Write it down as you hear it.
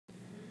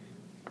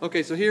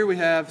Okay, so here we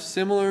have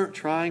similar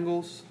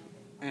triangles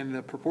and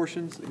the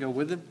proportions that go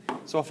with them.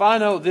 So if I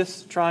know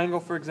this triangle,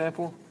 for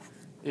example,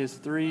 is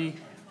 3,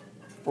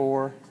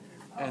 4,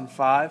 and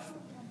 5,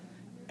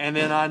 and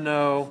then I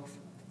know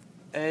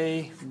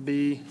A,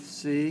 B,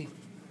 C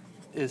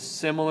is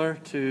similar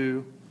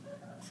to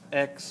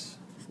X,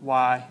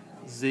 Y,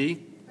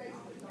 Z,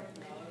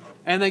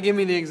 and they give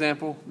me the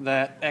example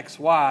that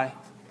XY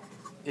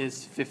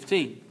is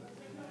 15.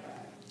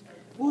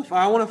 Well, if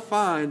I want to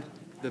find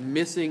the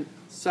missing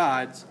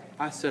sides,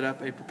 I set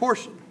up a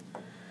proportion.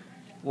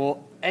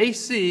 Well,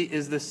 AC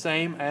is the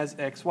same as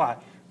XY.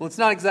 Well, it's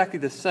not exactly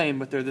the same,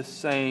 but they're the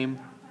same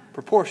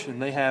proportion.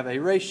 They have a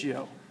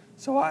ratio.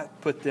 So I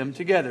put them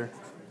together.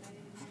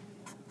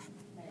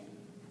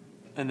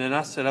 And then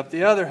I set up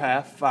the other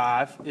half.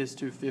 5 is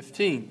to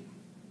 15.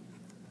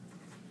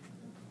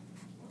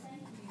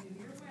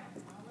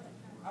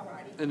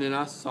 And then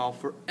I solve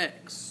for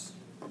X.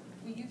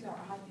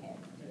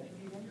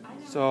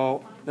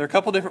 So there are a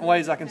couple different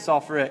ways I can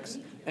solve for X.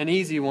 An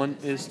easy one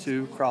is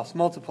to cross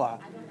multiply.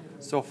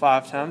 So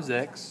 5 times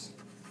X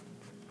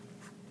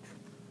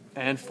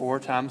and 4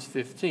 times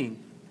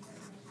 15.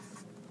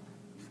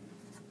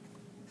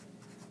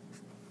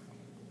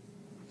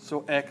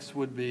 So X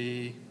would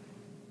be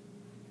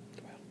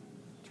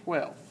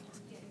 12.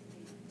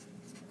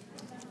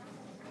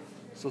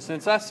 So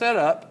since I set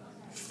up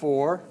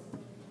 4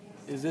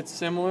 is its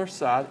similar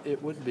side,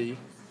 it would be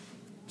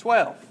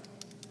 12.